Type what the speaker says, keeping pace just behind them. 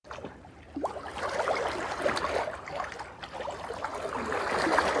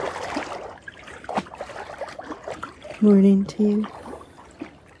Morning to you.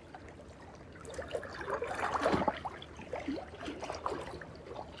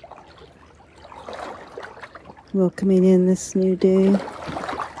 Welcoming in this new day.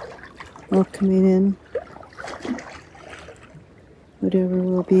 Welcoming in whatever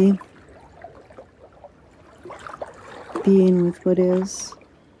will be. Being with what is.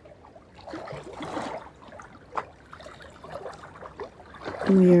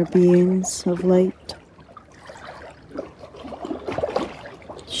 We are beings of light.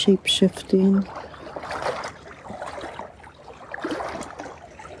 Shape-shifting.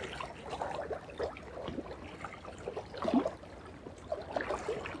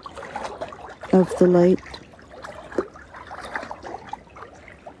 Of the light.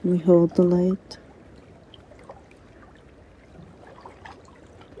 We hold the light.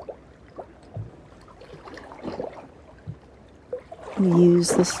 We use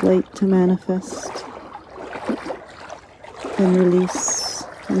this light to manifest and release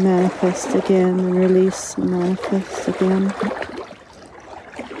and manifest again and release and manifest again.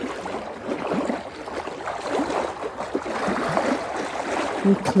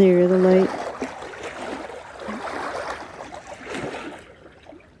 We clear the light.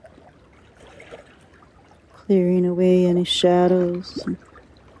 Clearing away any shadows and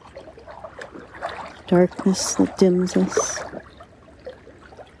darkness that dims us.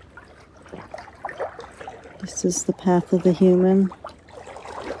 This is the path of the human.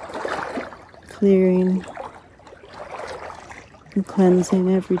 Clearing and cleansing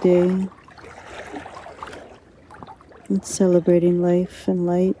every day. And celebrating life and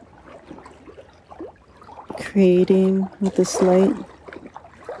light. Creating with this light.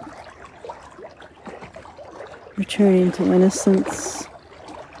 Returning to innocence,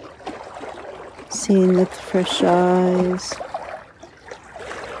 seeing with fresh eyes,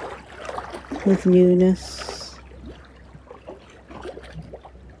 with newness,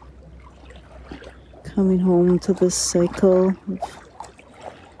 coming home to this cycle of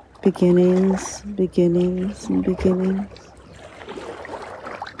beginnings, beginnings, and beginnings.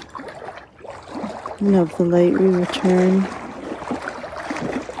 And of the light we return.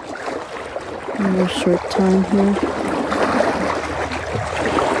 In a short time here.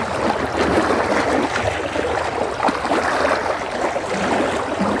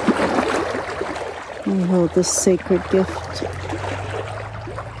 We hold this sacred gift.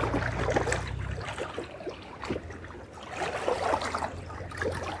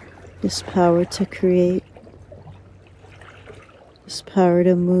 This power to create. This power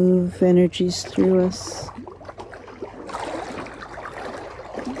to move energies through us.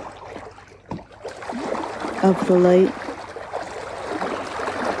 Of the light.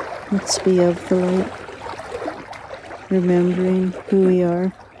 Let's be of the light. Remembering who we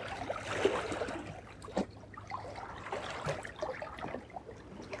are.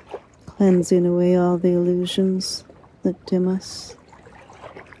 Cleansing away all the illusions that dim us.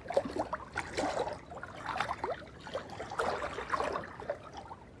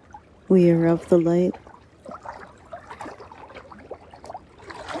 We are of the light.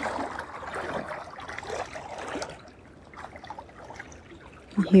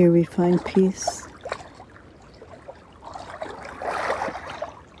 Here we find peace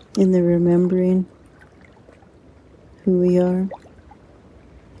in the remembering who we are.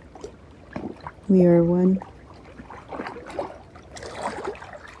 We are one.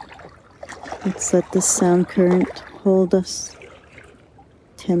 Let's let this sound current hold us,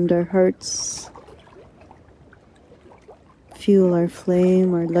 tend our hearts, fuel our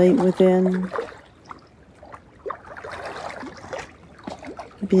flame, our light within.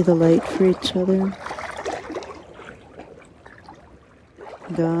 Be the light for each other.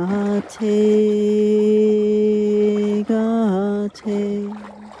 Gate, gate,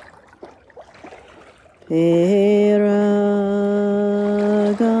 pera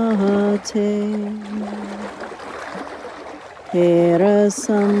gate, pera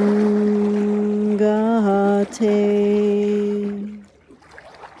sam gate,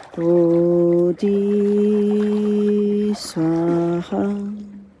 bodhi swaha.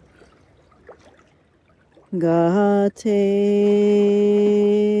 Gate,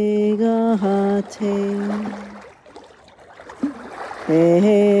 gate,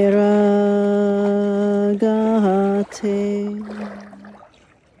 pera gate,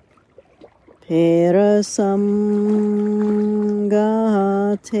 pera sam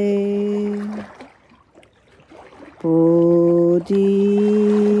gate, bodhi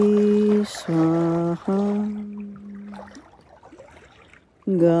swaha.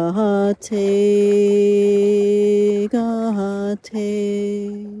 Gate, gate,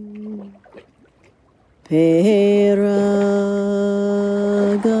 Peragate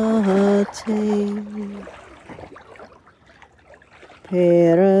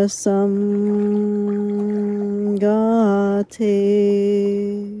Parasamgate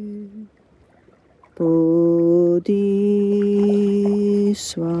Bodhi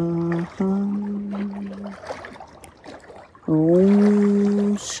Swaha.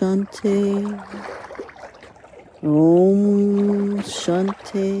 Om Shanti. Om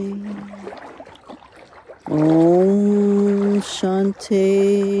Shanti. Om Shanti.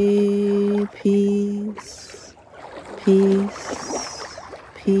 Peace. Peace.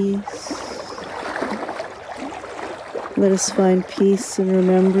 Peace. Let us find peace in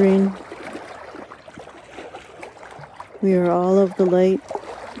remembering we are all of the light,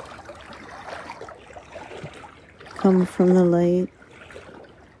 come from the light,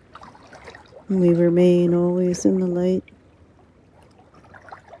 and we remain always in the light.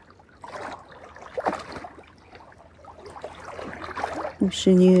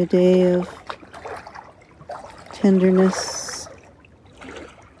 Wishing you a day of tenderness,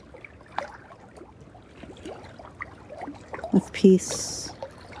 of peace,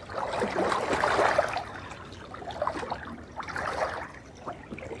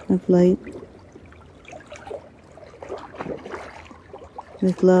 of light,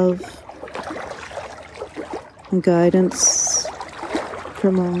 with love and guidance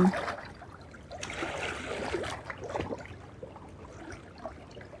from all.